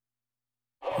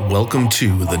Welcome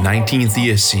to the 19th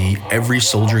ESC Every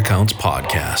Soldier Counts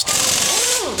podcast.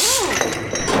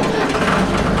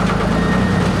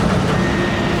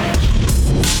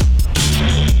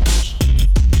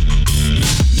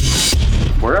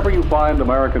 Wherever you find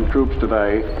American troops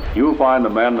today, you'll find the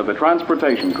men of the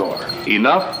Transportation Corps.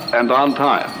 Enough and on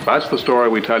time. That's the story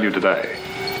we tell you today.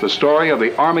 The story of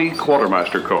the Army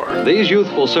Quartermaster Corps. These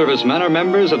youthful servicemen are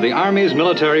members of the Army's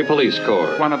Military Police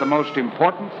Corps. One of the most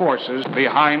important forces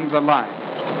behind the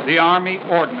lines, the Army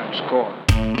Ordnance Corps.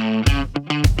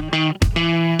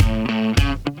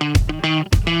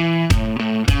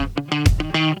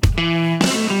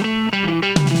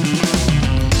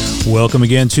 Welcome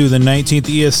again to the 19th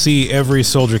ESC Every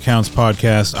Soldier Counts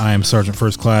podcast. I am Sergeant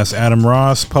First Class Adam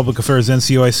Ross, Public Affairs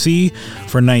NCOIC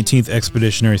for 19th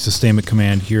Expeditionary Sustainment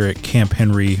Command here at Camp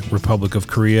Henry, Republic of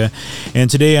Korea. And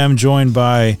today I'm joined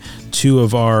by two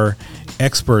of our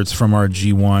experts from our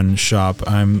G1 shop.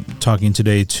 I'm talking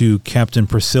today to Captain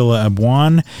Priscilla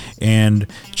Abwan and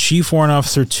Chief Warrant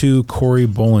Officer 2 Corey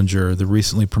Bollinger, the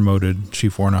recently promoted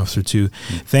Chief Warrant Officer 2.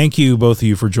 Thank you, both of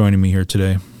you, for joining me here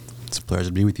today. It's a pleasure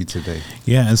to be with you today.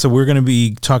 Yeah, and so we're going to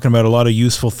be talking about a lot of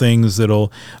useful things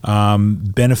that'll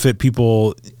benefit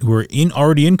people who are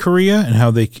already in Korea and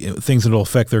how things that'll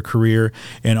affect their career,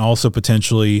 and also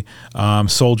potentially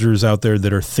soldiers out there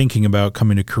that are thinking about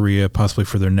coming to Korea, possibly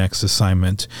for their next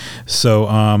assignment.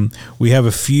 So we have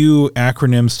a few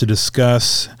acronyms to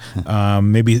discuss.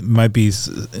 Maybe it might be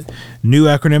new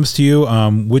acronyms to you.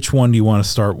 Which one do you want to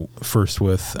start first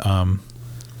with?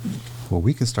 Well,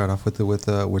 we can start off with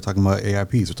we're talking about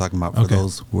AIPs. We're talking about for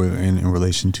those who are in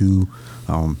relation to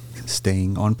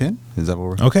staying on PEN. Is that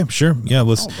what we're? Okay, sure. Yeah,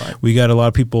 we got a lot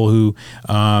of people who,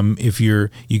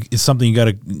 it's something you got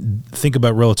to think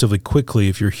about relatively quickly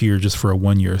if you're here just for a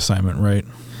 1-year assignment, right?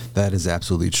 That is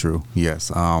absolutely true.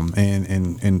 Yes,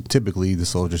 and typically the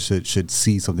soldiers should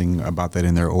see something about that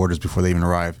in their orders before they even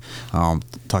arrive.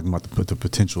 Talking about the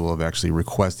potential of actually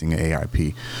requesting an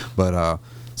AIP, but.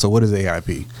 So what is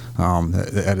AIP?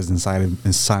 That is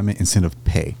assignment incentive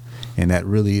pay, and that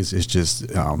really is just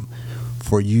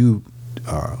for you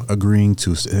agreeing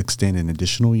to extend an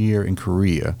additional year in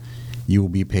Korea. You will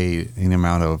be paid an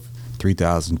amount of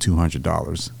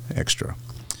 $3,200 extra,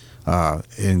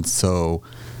 and so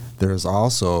there's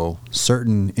also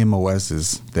certain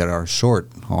MOSs that are short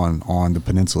on the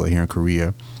peninsula here in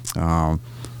Korea,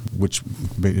 which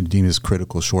deemed as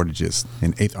critical shortages.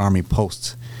 And 8th Army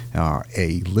posts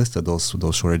a list of those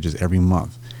shortages every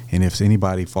month, and if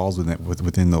anybody falls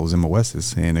within those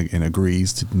MOSs and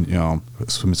agrees to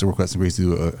submits a request and agrees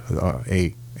to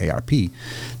a AIP,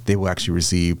 they will actually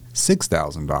receive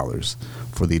 $6,000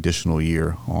 for the additional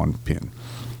year on PEN.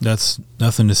 That's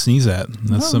nothing to sneeze at.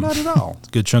 That's not at all. It's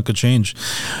a good chunk of change.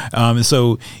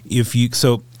 So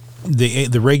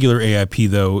the regular AIP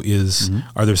though is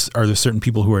are there certain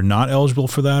people who are not eligible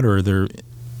for that, or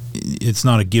it's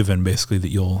not a given basically that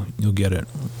you'll get it?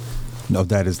 No,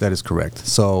 that is correct.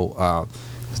 So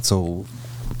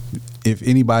if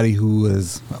anybody who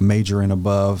is a major and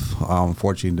above,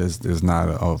 unfortunately, is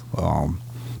not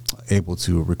able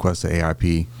to request an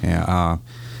AIP, and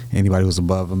anybody who's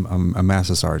above a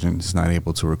master sergeant is not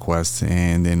able to request.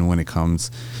 And then when it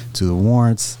comes to the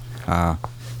warrants,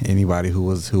 anybody who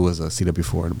was a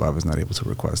CW4 and above is not able to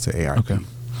request an AIP. Okay.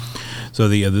 So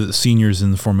the seniors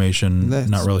in the formation,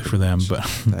 not really for them, but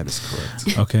that is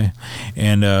correct. Okay.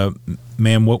 And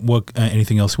ma'am, what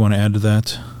anything else you want to add to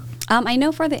that? I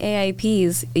know for the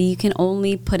AIPs, you can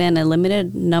only put in a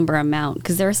limited number amount,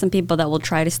 because there are some people that will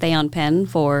try to stay on PEN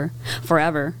for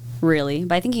forever, really.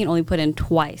 But I think you can only put in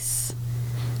twice.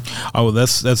 Oh,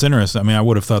 that's interesting. I mean, I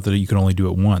would have thought that you could only do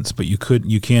it once, but you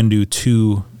can do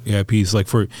two AIPs.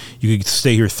 Like you could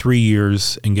stay here 3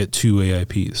 years and get 2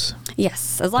 AIPs.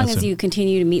 Yes, as long as you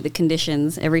continue to meet the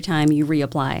conditions every time you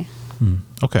reapply.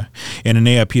 Okay, and an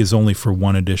AIP is only for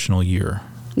 1 additional year.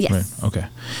 Yes. Right. Okay.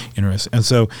 Interesting. And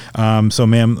so,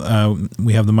 ma'am,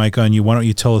 we have the mic on you. Why don't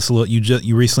you tell us a little?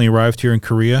 You recently arrived here in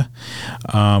Korea.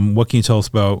 What can you tell us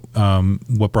about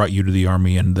what brought you to the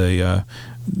Army and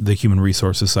the human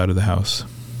resources side of the house?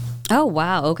 Oh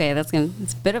wow. Okay, it's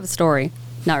a bit of a story.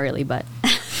 Not really, but.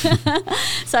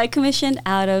 So I commissioned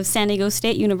out of San Diego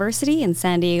State University in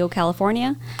San Diego,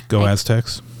 California. Go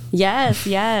Aztecs. Yes.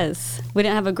 We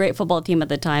didn't have a great football team at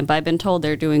the time, but I've been told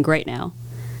they're doing great now.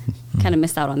 Kind of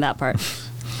missed out on that part.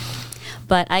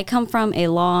 But I come from a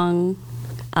long,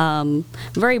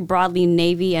 very broadly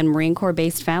Navy and Marine Corps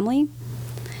based family.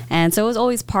 And so it was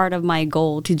always part of my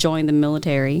goal to join the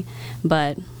military.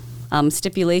 But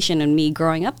stipulation in me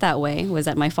growing up that way was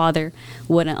that my father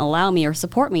wouldn't allow me or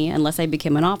support me unless I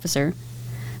became an officer.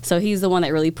 So he's the one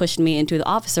that really pushed me into the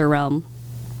officer realm,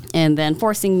 and then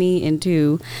forcing me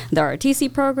into the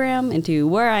ROTC program, into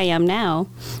where I am now,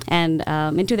 and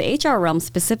into the HR realm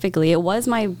specifically. It was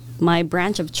my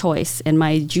branch of choice in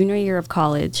my junior year of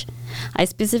college. I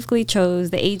specifically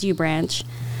chose the AG branch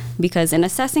because in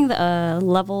assessing the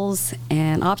levels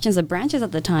and options of branches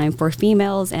at the time for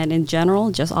females and in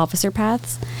general just officer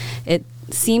paths, it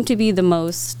seemed to be the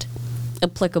most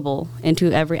applicable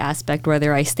into every aspect,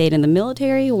 whether I stayed in the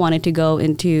military, wanted to go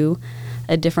into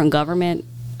a different government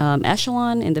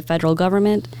echelon in the federal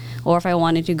government, or if I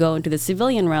wanted to go into the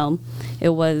civilian realm. It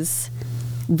was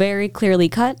very clearly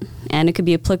cut, and it could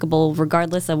be applicable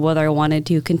regardless of whether I wanted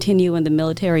to continue in the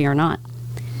military or not.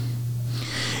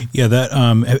 Yeah,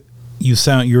 that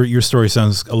your story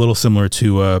sounds a little similar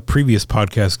to previous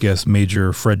podcast guest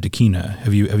Major Fred Dakina.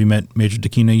 Have you met Major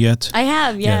Dakina yet? I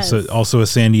have, yes. Yeah, so also a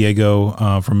San Diego,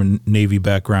 from a Navy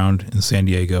background in San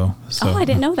Diego. So, I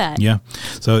didn't know that. Yeah,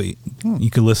 so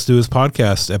you can listen to his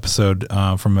podcast episode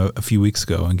from a few weeks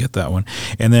ago and get that one.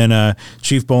 And then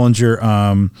Chief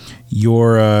Bollinger,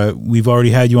 we've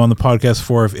already had you on the podcast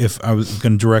before. If I was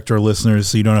going to direct our listeners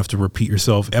so you don't have to repeat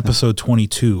yourself, episode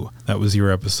 22, that was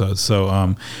your episode. So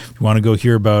if you want to go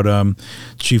hear about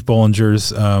Chief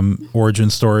Bollinger's origin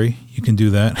story, you can do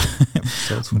that.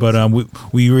 But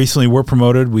we recently were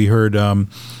promoted. We heard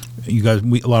you guys,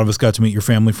 a lot of us got to meet your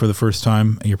family for the first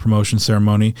time at your promotion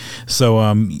ceremony.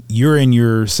 So you're in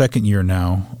your second year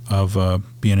now of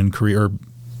being in Korea, or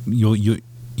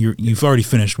you've already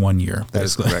finished 1 year. That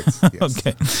is correct. Yes.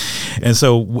 Okay. And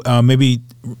so maybe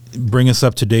bring us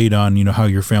up to date on, how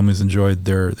your family's enjoyed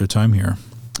their time here.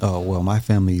 Oh, well, my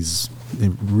family's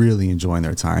really enjoying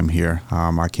their time here.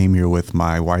 I came here with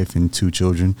my wife and 2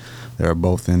 children. My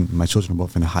children are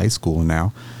both in high school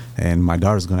now, and my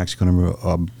daughter's going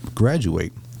to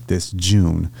graduate this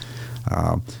June.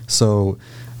 So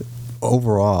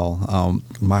overall,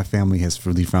 my family has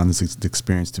really found this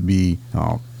experience to be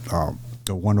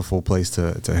a wonderful place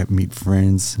to meet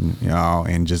friends,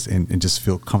 and just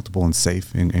feel comfortable and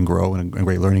safe and grow in a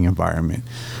great learning environment.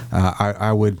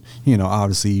 I would,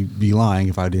 obviously be lying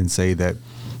if I didn't say that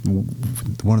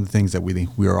one of the things that we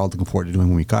were all looking forward to doing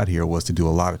when we got here was to do a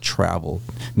lot of travel,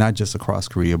 not just across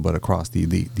Korea, but across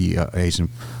the Asian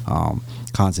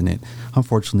continent.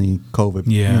 Unfortunately,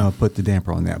 COVID put the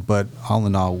damper on that. But all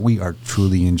in all, we are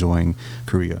truly enjoying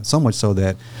Korea. So much so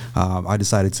that I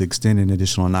decided to extend an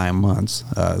additional 9 months.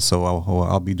 So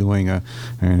I'll be doing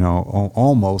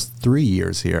almost 3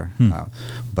 years here.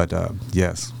 But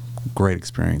yes, great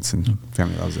experience, and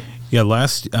family loves it. Yeah,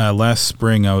 last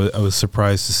spring I was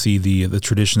surprised to see the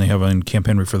tradition they have in Camp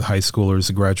Henry for the high schoolers,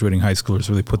 the graduating high schoolers,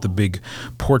 where they put the big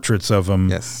portraits of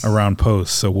them around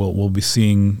posts. So we'll be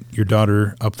seeing your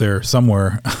daughter up there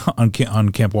somewhere on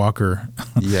Camp Walker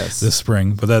this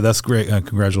spring. But that's great.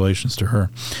 Congratulations to her.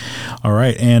 All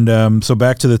right, and so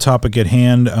back to the topic at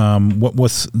hand.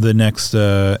 What's the next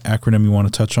acronym you want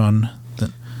to touch on?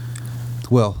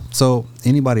 Well, so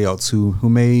anybody else who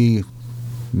may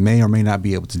or may not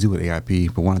be able to do an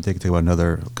AIP, but want to take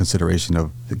another consideration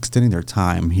of extending their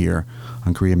time here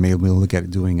on Korea, may look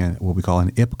at doing what we call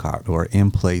an IPCOT, or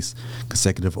In-Place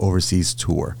Consecutive Overseas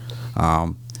Tour.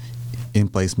 In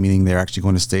place meaning they're actually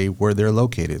going to stay where they're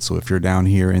located. So if you're down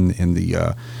here in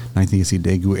the 19th ESC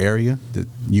Daegu area,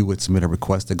 you would submit a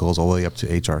request that goes all the way up to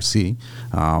HRC,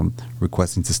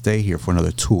 requesting to stay here for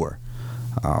another tour.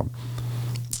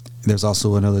 There's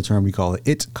also another term we call it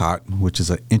ITCOT, which is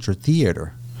an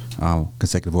intra-theater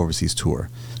consecutive overseas tour.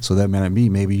 So that might be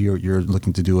maybe you're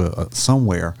looking to do a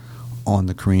somewhere on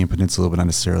the Korean Peninsula, but not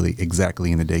necessarily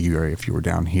exactly in the Daegu area if you were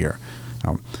down here.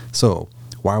 So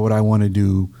why would I want to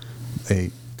do a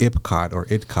IPCOT or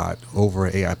ITCOT over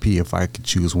an AIP if I could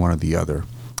choose one or the other?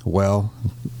 Well,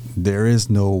 there is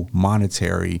no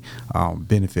monetary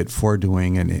benefit for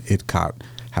doing an ITCOT.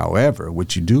 However,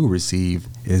 what you do receive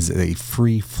is a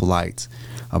free flight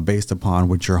based upon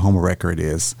what your home record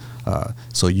is.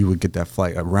 So you would get that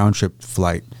flight, a round-trip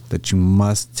flight that you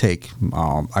must take,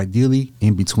 ideally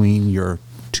in between your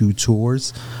 2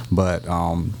 tours, but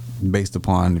based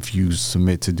upon if you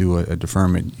submit to do a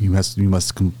deferment, you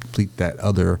must complete that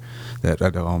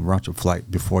round-trip flight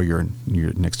before your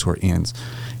next tour ends.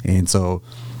 And so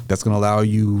that's going to allow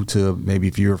you to, maybe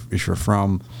if you're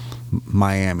from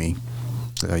Miami,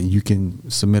 you can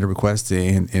submit a request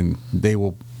and they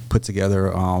will put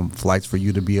together flights for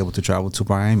you to be able to travel to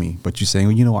Miami. But you're saying,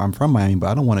 well, I'm from Miami, but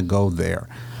I don't want to go there.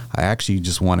 I actually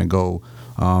just want to go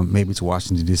maybe to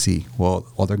Washington, D.C. Well,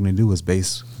 all they're going to do is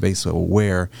base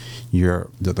where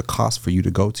the cost for you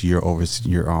to go to your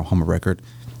home record,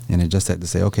 and adjust that to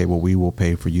say, okay, well, we will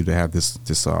pay for you to have this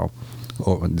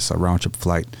or it's a round trip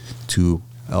flight to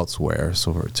elsewhere,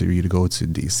 so to you to go to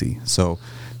DC. So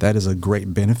that is a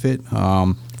great benefit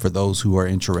for those who are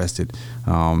interested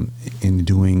in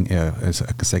doing a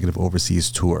consecutive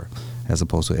overseas tour as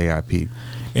opposed to AIP.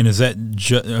 And is that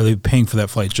are they paying for that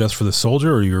flight just for the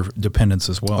soldier or your dependents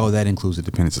as well? Oh, that includes the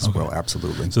dependents as well,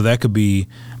 absolutely. So that could be,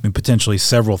 potentially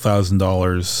several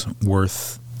 $1,000s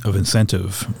worth of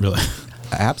incentive, really.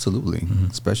 Absolutely,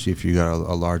 especially if you got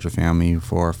a larger family,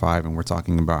 4 or 5, and we're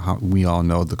talking about how we all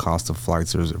know the cost of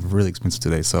flights are really expensive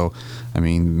today. So,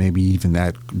 maybe even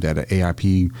that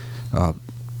AIP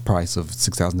price of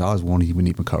 $6,000 won't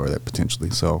even cover that potentially.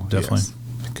 So, definitely, yes,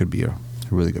 it could be a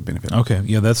really good benefit. Okay,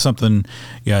 yeah, that's something,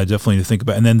 definitely to think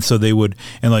about. And then so they would,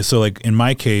 and like in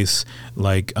my case,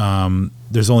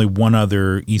 there's only one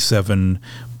other E7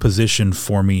 position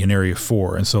for me in Area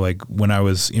 4, and so like when I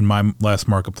was in my last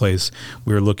marketplace,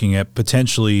 we were looking at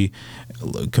potentially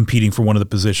competing for one of the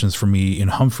positions for me in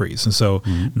Humphreys, and so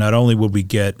not only would we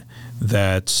get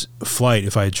that flight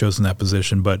if I had chosen that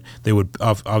position, but they would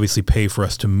obviously pay for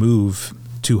us to move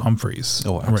to Humphreys.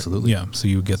 Oh, absolutely. Right. Yeah, so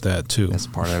you would get that too. That's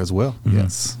part of that as well.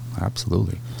 Yes,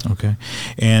 absolutely. Okay,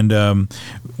 and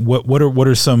what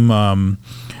are some and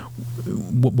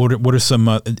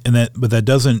that, but that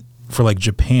doesn't, for like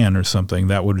Japan or something,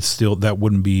 that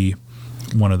wouldn't be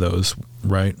one of those,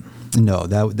 right? No,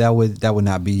 that would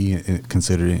not be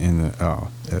considered in the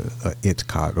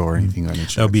ITCOT or anything like that.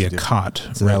 That would be a COT.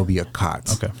 So that would be a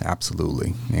COT. Okay,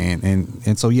 absolutely.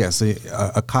 And so yes,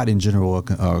 a COT in general, a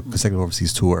consecutive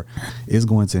overseas tour, is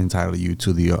going to entitle you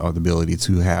to the ability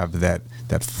to have that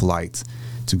flight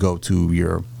to go to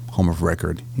your home of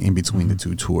record in between the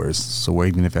two tours. So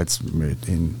even if that's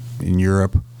in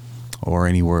Europe or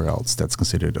anywhere else, that's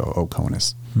considered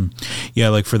OCONUS. Yeah,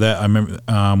 like for that, I remember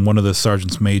one of the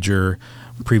sergeants major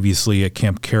previously at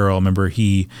Camp Carroll. I remember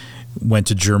he went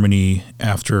to Germany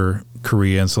after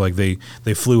Korea, and so like they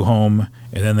flew home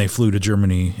and then they flew to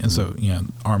Germany, and so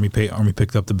Army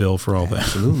picked up the bill for all that.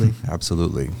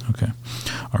 Absolutely. Okay,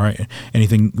 all right.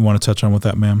 Anything you want to touch on with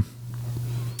that, ma'am?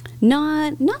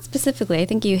 Not specifically. I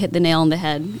think you hit the nail on the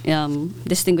head,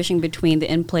 distinguishing between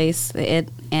the in-place,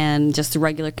 and just the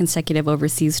regular consecutive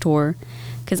overseas tour.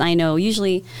 Because I know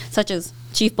usually, such as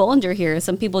Chief Bollinger here,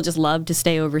 some people just love to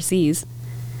stay overseas.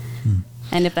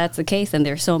 And if that's the case, then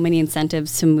there's so many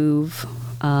incentives to move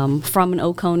from an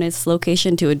OCONUS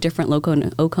location to a different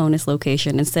OCONUS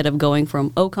location instead of going from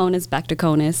OCONUS back to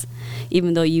CONUS,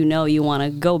 even though you want to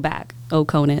go back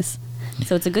OCONUS.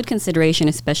 So it's a good consideration,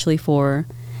 especially for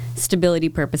stability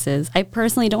purposes. I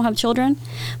personally don't have children,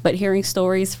 but hearing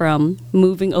stories from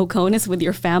moving OCONUS with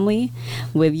your family,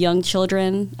 with young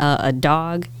children, a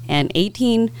dog, and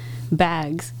 18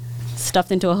 bags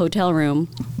stuffed into a hotel room,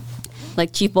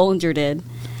 like Chief Bollinger did,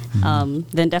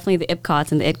 then definitely the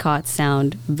IPCOTs and the ITCOTs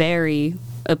sound very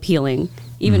appealing,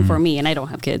 even for me, and I don't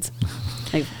have kids.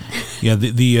 Yeah,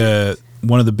 the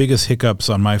one of the biggest hiccups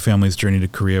on my family's journey to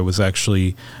Korea was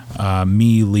actually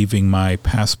me leaving my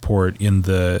passport in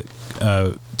the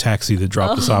taxi that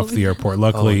dropped us off at the airport.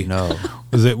 Luckily,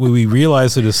 was that we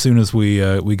realized it as soon as we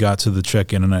got to the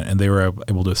check-in, and they were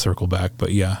able to circle back.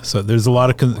 But yeah, so there's a lot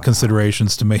of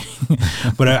considerations to make.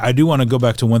 But I do want to go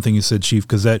back to one thing you said, Chief,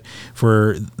 because that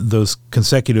for those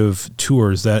consecutive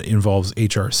tours that involves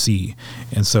HRC,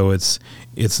 and so it's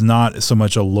not so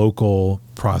much a local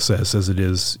process as it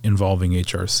is involving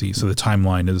HRC. So the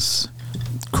timeline is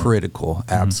critical,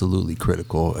 absolutely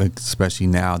critical, especially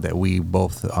now that we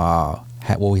both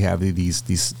we have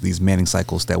these manning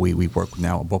cycles that we work with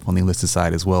now, both on the enlisted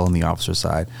side as well on the officer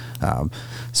side.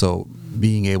 So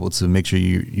being able to make sure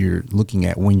you're looking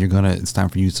at when it's time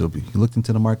for you to be looked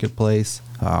into the marketplace,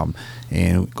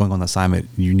 and going on assignment,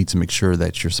 you need to make sure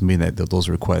that you're submitting those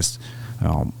requests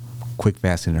quick,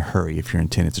 fast, in a hurry if you're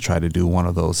intended to try to do one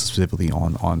of those specifically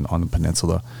on the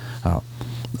peninsula.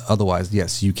 Otherwise,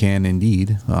 yes, you can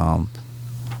indeed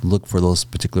look for those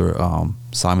particular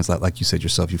assignments. Like you said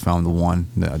yourself, you found the one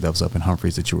that was up in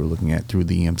Humphreys that you were looking at through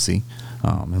the EMC,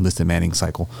 enlisted manning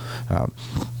cycle,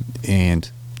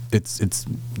 and it's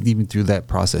even through that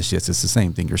process. Yes, it's the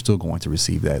same thing. You're still going to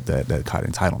receive that COT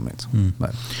entitlement.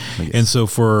 But yes. And so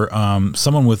for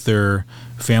someone with their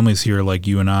families here, like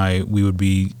you and I, we would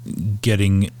be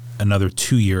getting another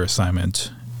 2-year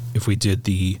assignment if we did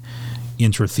the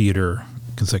intra-theater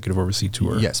consecutive overseas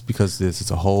tour. Yes, because this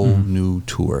is a whole new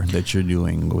tour that you're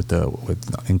doing with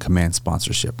in command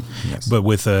sponsorship. Yes. But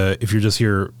with if you're just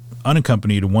here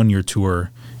unaccompanied, a 1-year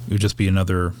tour, it would just be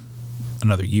another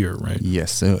year, right?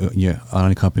 Yes,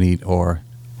 unaccompanied, or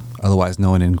otherwise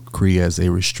known in Korea as a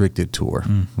restricted tour.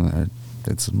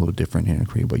 that's a little different here in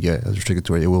Korea. But yeah, as restricted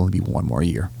tour, it will only be 1 more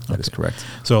year. That is correct.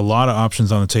 So a lot of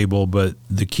options on the table, but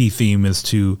the key theme is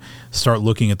to start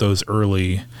looking at those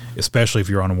early, especially if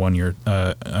you're on a 1 year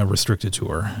restricted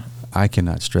tour. I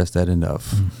cannot stress that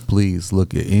enough. Please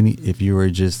look at if you were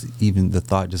just, even the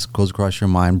thought just goes across your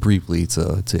mind briefly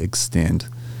to extend.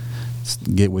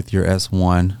 Get with your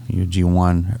S1, your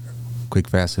G1, quick,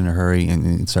 fast, in a hurry,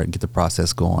 and start to get the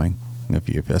process going.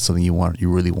 If that's something you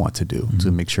really want to do,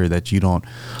 to make sure that you don't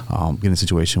get in a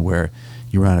situation where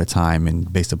you run out of time,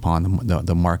 and based upon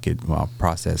the market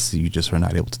process, you just are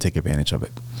not able to take advantage of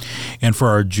it. And for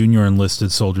our junior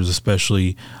enlisted soldiers,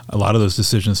 especially, a lot of those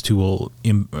decisions too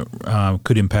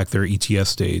could impact their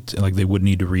ETS date. Like they would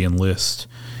need to re-enlist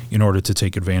in order to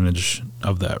take advantage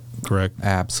of that. Correct?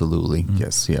 Absolutely.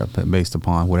 Yes. Yeah. But based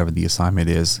upon whatever the assignment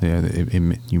is,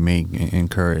 you may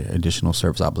incur additional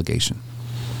service obligation.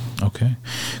 Okay,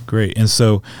 great. And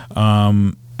so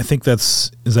I think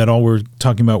is that all we're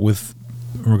talking about with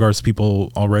regards to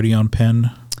people already on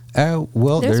Penn?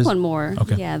 Well, there's one more.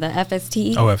 Okay. Yeah, the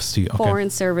FST. Oh, FST. Okay.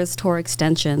 Foreign Service Tour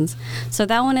Extensions. So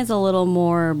that one is a little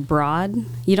more broad.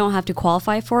 You don't have to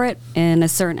qualify for it in a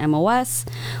certain MOS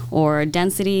or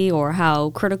density or how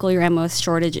critical your MOS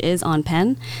shortage is on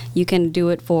Penn. You can do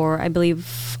it for, I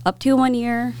believe, up to 1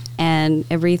 year and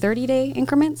every 30-day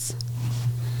increments.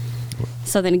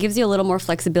 So then it gives you a little more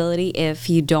flexibility if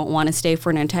you don't want to stay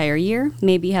for an entire year.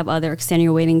 Maybe you have other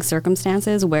extenuating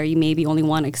circumstances where you maybe only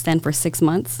want to extend for 6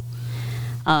 months.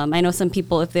 I know some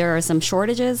people, if there are some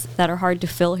shortages that are hard to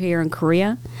fill here in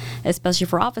Korea, especially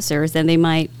for officers, then they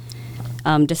might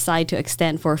decide to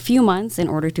extend for a few months in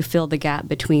order to fill the gap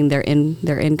between their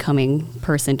incoming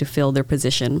person to fill their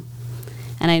position.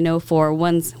 And I know for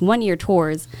 1 year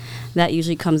tours, that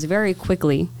usually comes very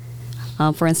quickly.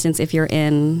 For instance, if you're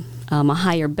in a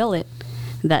higher billet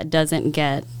that doesn't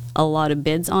get a lot of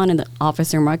bids on in the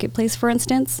officer marketplace, for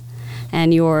instance,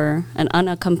 and you're an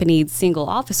unaccompanied single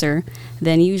officer,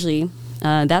 then usually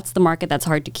that's the market that's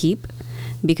hard to keep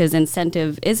because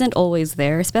incentive isn't always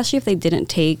there, especially if they didn't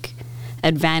take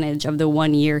advantage of the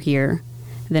 1 year here,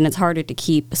 then it's harder to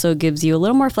keep. So it gives you a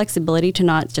little more flexibility to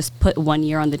not just put 1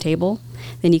 year on the table.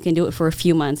 Then you can do it for a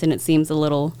few months, and it seems a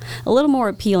little more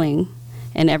appealing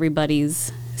in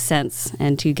everybody's sense,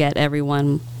 and to get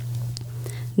everyone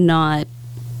to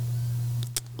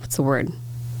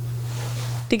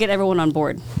get everyone on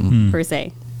board per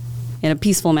se in a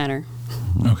peaceful manner.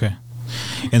 Okay.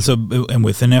 And so, and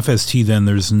with an FST, then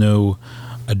there's no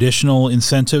additional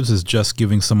incentives, is just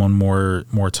giving someone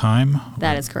more time?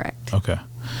 That is correct. Okay.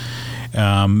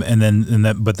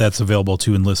 But that's available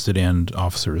to enlisted and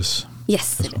officers.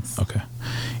 Yes, it is. Okay.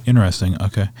 Interesting.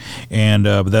 Okay. And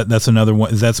that's another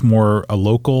one. That's more a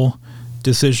local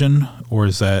decision, or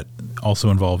does that also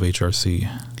involve HRC?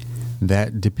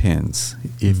 That depends.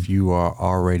 If you are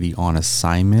already on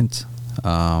assignment,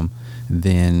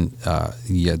 then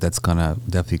that's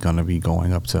definitely gonna be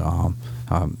going up to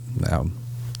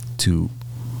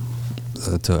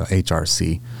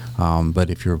HRC. But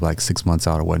if you're like 6 months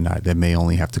out or whatnot, that may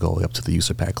only have to go up to the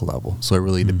user pack level. So it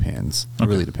really depends. It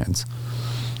really depends.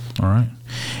 All right.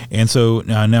 And so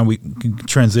now we can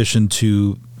transition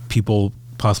to people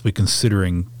possibly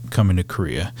considering coming to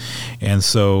Korea. And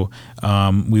so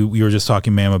we were just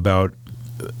talking, ma'am, about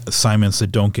assignments that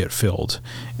don't get filled.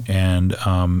 And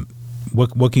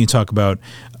what can you talk about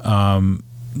when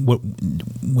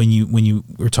you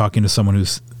were talking to someone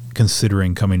who's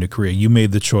considering coming to Korea? You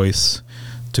made the choice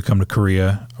to come to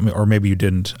Korea, or maybe you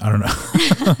didn't. I don't know.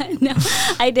 No,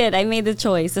 I did. I made the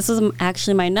choice. This was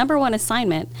actually my number one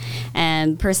assignment,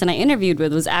 and the person I interviewed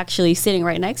with was actually sitting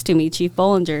right next to me, Chief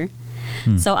Bollinger.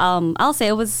 So I'll say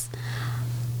it was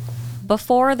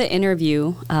before the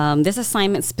interview, this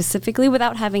assignment specifically,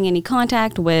 without having any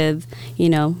contact with,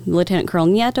 Lieutenant Colonel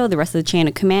Nieto, the rest of the chain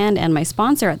of command, and my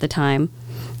sponsor at the time,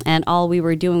 and all we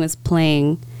were doing was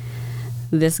playing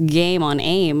this game on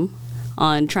AIM,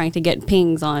 on trying to get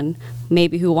pings on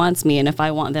maybe who wants me and if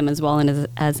I want them as well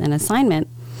as an assignment.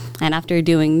 And after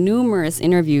doing numerous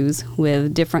interviews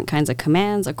with different kinds of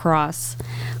commands across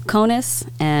CONUS,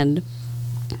 and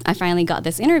I finally got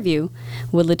this interview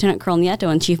with Lieutenant Colonel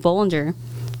Nieto and Chief Bollinger,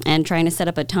 and trying to set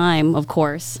up a time, of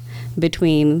course,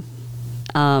 between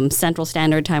Central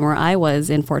Standard Time, where I was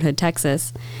in Fort Hood,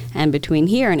 Texas, and between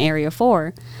here in Area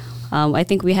 4. I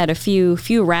think we had a few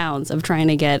rounds of trying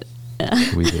to get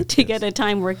get a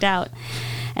time worked out.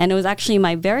 And it was actually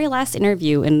my very last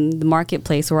interview in the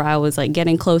marketplace where I was like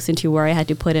getting close into where I had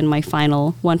to put in my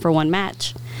final 1-for-1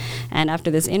 match. And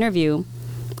after this interview,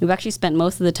 we've actually spent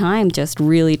most of the time just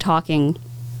really talking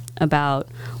about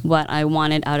what I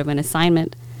wanted out of an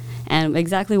assignment. And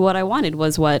exactly what I wanted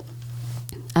was what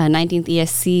 19th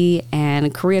ESC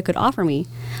and Korea could offer me.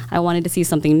 I wanted to see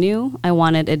something new. I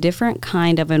wanted a different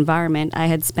kind of environment. I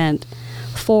had spent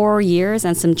 4 years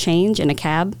and some change in a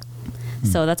cab,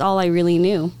 so that's all I really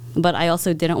knew. But I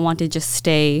also didn't want to just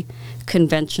stay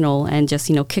conventional and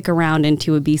just, kick around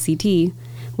into a BCT,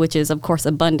 which is, of course,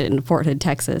 abundant in Fort Hood,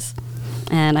 Texas.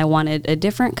 And I wanted a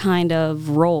different kind of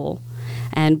role.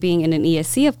 And being in an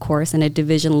ESC, of course, in a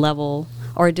division level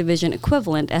or a division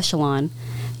equivalent echelon,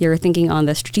 you're thinking on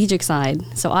the strategic side.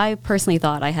 So I personally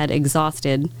thought I had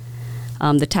exhausted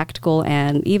the tactical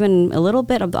and even a little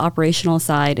bit of the operational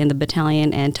side in the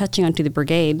battalion and touching onto the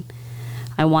brigade.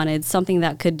 I wanted something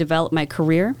that could develop my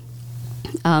career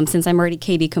since I'm already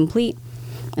KD complete,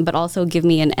 but also give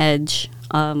me an edge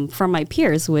from my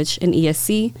peers, which in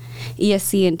ESC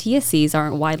and TSCs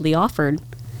aren't widely offered.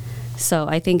 So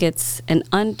I think it's an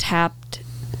untapped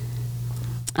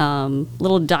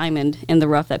little diamond in the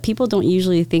rough that people don't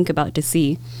usually think about to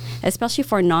see, especially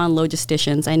for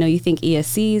non-logisticians. I know you think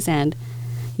ESCs and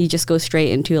you just go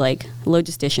straight into like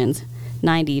logisticians,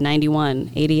 90,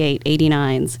 91, 88,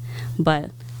 89s. But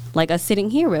like us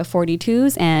sitting here with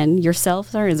 42s and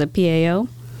yourself, sir, as a PAO,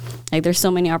 like there's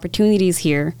so many opportunities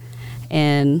here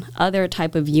in other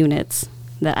type of units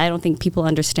that I don't think people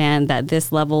understand that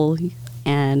this level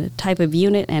and type of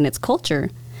unit and its culture,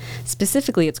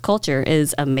 specifically its culture,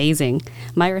 is amazing.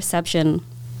 My reception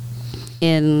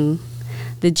in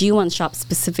the G1 shop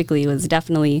specifically was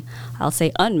definitely, I'll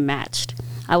say, unmatched.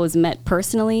 I was met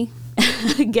personally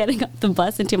getting off the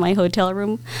bus into my hotel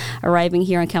room, arriving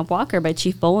here on Camp Walker by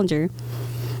Chief Bollinger.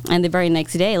 And the very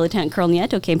next day, Lieutenant Colonel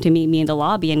Nieto came to meet me in the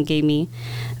lobby and gave me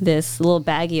this little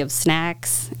baggie of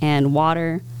snacks and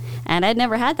water. And I'd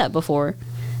never had that before.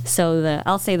 So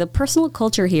I'll say the personal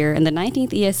culture here in the 19th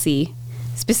ESC,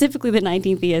 specifically the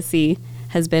 19th ESC,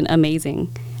 has been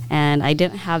amazing. And I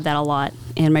didn't have that a lot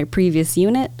in my previous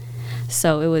unit.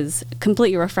 So it was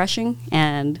completely refreshing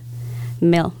and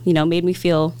made me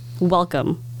feel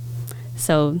welcome.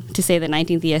 So to say that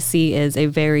 19th ESC is a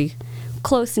very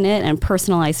close-knit and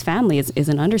personalized family is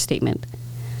an understatement.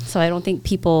 So I don't think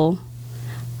people,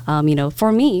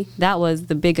 for me, that was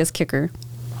the biggest kicker.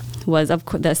 Was, of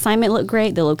course, the assignment looked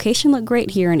great, the location looked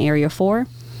great here in Area 4,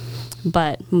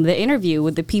 but the interview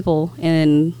with the people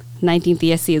in 19th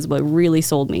ESC is what really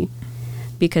sold me.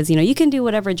 Because, you can do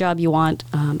whatever job you want,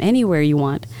 anywhere you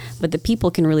want, but the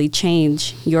people can really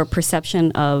change your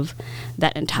perception of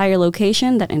that entire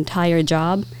location, that entire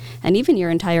job, and even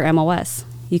your entire MOS.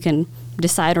 You can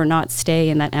decide or not stay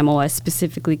in that MOS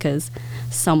specifically because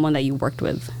someone that you worked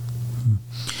with.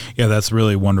 Yeah, that's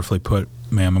really wonderfully put,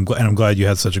 ma'am. I'm glad you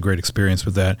had such a great experience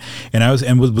with that. And is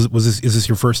this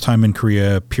your first time in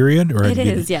Korea, period? Or it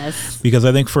is, yes. Because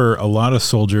I think for a lot of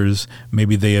soldiers,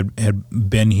 maybe they had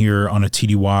been here on a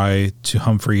TDY to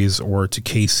Humphreys or to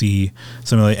KC,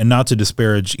 something like, and not to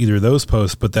disparage either of those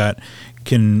posts, but that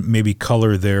can maybe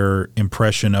color their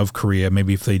impression of Korea,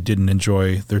 maybe if they didn't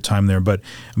enjoy their time there. But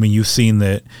I mean, you've seen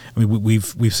that. I mean,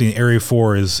 we've seen Area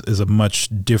 4 is a much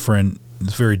different.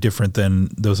 It's very different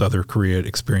than those other Korea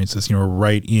experiences. We're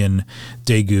right in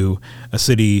Daegu, a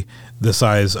city the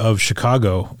size of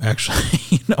Chicago,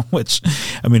 actually, which,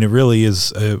 I mean, it really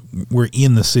is, we're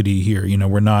in the city here.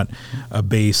 We're not a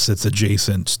base that's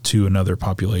adjacent to another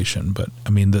population. But, I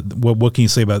mean, what can you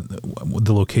say about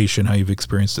the location, how you've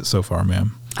experienced it so far,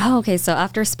 ma'am? Oh, okay. So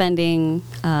after spending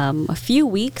a few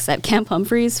weeks at Camp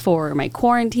Humphreys for my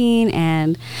quarantine,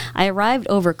 and I arrived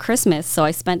over Christmas, so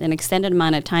I spent an extended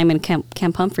amount of time in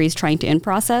Camp Humphreys trying to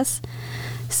in-process.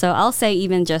 So I'll say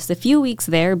even just a few weeks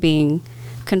there, being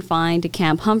confined to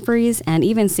Camp Humphreys and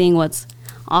even seeing what's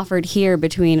offered here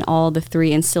between all the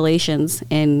 3 installations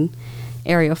in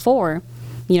Area 4,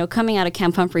 coming out of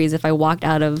Camp Humphreys, if I walked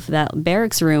out of that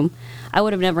barracks room, I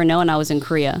would have never known I was in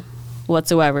Korea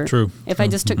whatsoever. True. If I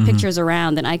just took pictures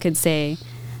around, then I could say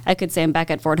I'm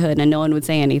back at Fort Hood and no one would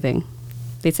say anything.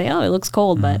 They'd say, "Oh, it looks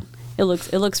cold, but it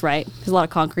looks right. There's a lot of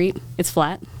concrete. It's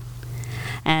flat."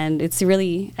 And I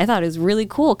thought it was really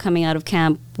cool coming out of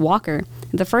Camp Walker.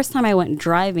 The first time I went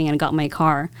driving and got my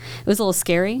car, it was a little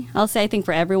scary. I'll say I think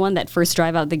for everyone, that first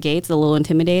drive out the gates is a little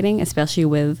intimidating, especially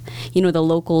with, the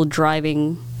local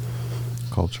driving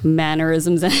culture,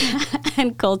 mannerisms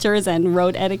and cultures and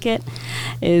road etiquette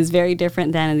is very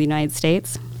different than in the United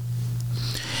States.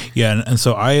 Yeah, and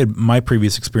so my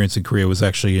previous experience in Korea was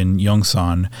actually in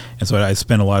Yongsan, and so I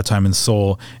spent a lot of time in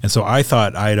Seoul, and so I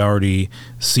thought I'd already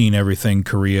seen everything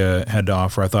Korea had to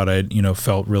offer. I thought I'd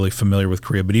felt really familiar with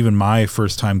Korea, but even my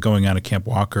first time going out of Camp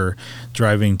Walker,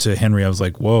 driving to Henry, I was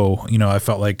like, whoa, I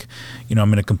felt like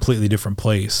I'm in a completely different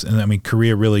place. And I mean,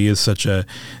 Korea really is such a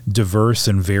diverse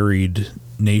and varied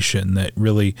nation, that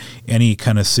really any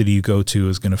kind of city you go to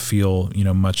is going to feel,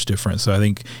 much different. So I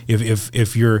think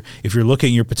if you're looking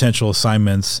at your potential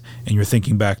assignments and you're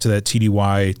thinking back to that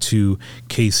TDY to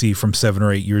KC from 7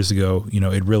 or 8 years ago,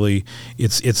 it really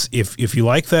it's if you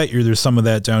like that, there's some of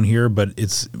that down here, but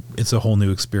it's a whole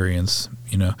new experience.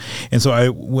 And so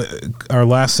our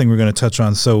last thing we're going to touch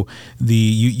on. So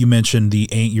you mentioned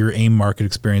your AIM market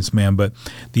experience, man, but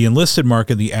the enlisted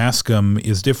market, the ASCM,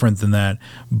 is different than that.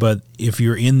 But if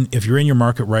you're in your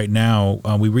market right now,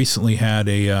 we recently had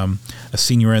a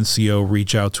senior NCO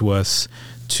reach out to us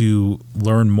to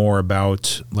learn more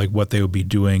about like what they would be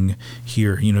doing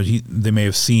here. They may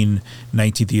have seen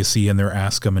 19th ESC and their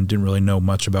ASCM and didn't really know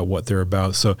much about what they're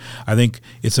about. So I think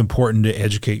it's important to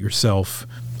educate yourself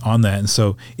on that. And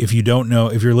so if you don't know,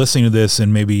 if you're listening to this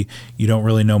and maybe you don't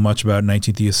really know much about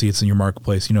 19th ESC, it's in your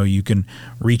marketplace, you can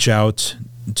reach out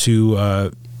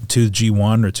to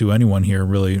G1 or to anyone here,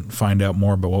 really find out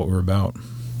more about what we're about.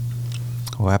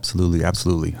 Oh, absolutely.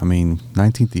 Absolutely. I mean,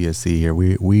 19th ESC here,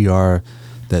 we are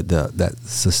that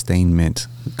sustainment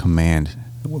command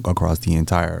across the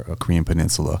entire Korean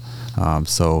Peninsula.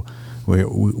 So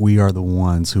we are the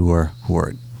ones who are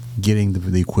getting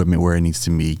the equipment where it needs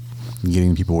to be,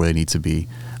 getting people where they need to be.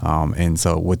 And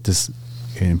so with this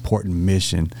important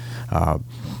mission,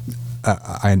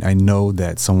 I know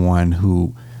that someone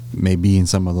who may be in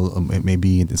some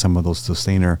of those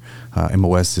sustainer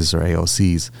MOSs or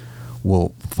AOCs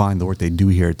will find the work they do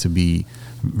here to be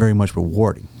very much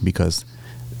rewarding, because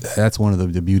that's one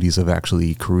of the beauties of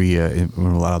actually Korea and a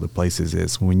lot of other places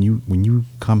is when you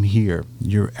come here,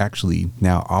 you're actually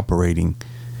now operating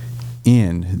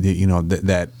in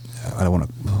that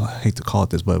I hate to call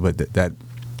it this, but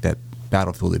that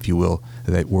battlefield, if you will,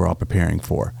 that we're all preparing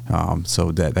for.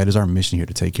 So that is our mission here,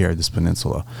 to take care of this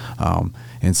peninsula.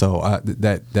 And so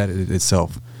that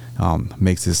itself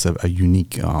makes this a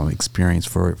unique experience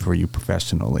for you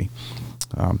professionally.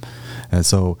 And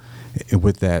so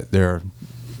with that, there are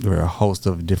a host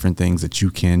of different things that you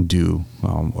can do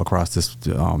across this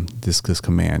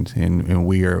command, and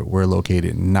we're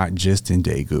located not just in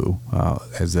Daegu,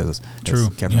 as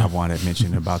Captain Hwan had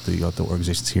mentioned about the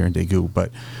organizations here in Daegu,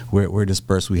 but we're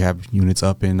dispersed. We have units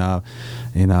up in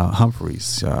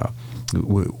Humphreys.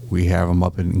 We have them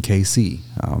up in KC,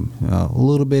 a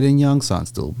little bit in Yongsan,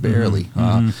 still barely.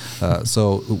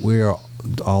 So we're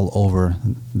all over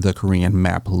the Korean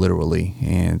map, literally,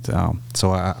 and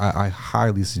so I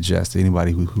highly suggest to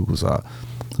anybody who's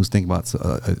thinking about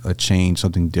a change,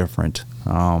 something different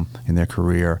in their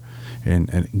career, and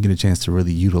get a chance to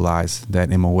really utilize that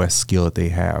MOS skill that they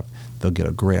have. They'll get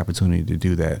a great opportunity to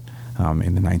do that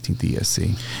in the 19th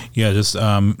ESC. Yeah, just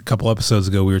a couple episodes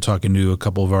ago, we were talking to a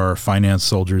couple of our finance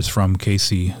soldiers from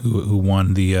KC who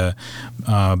won the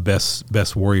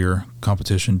best warrior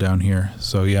competition down here.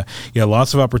 So yeah,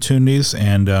 lots of opportunities,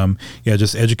 and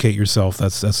just educate yourself.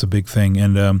 That's a big thing,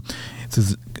 and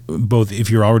it's both if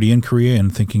you're already in Korea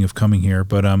and thinking of coming here.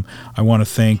 But I want to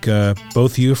thank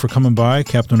both of you for coming by.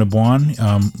 Captain Hwan,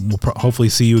 we'll hopefully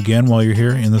see you again while you're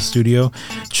here in the studio.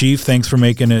 Chief, thanks for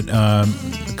making it,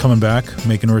 coming back,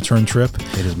 making a return trip.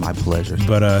 It is my pleasure.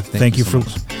 But thank you for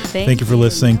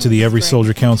listening to the Every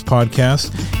Soldier Counts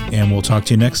podcast, and we'll talk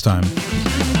to you next time.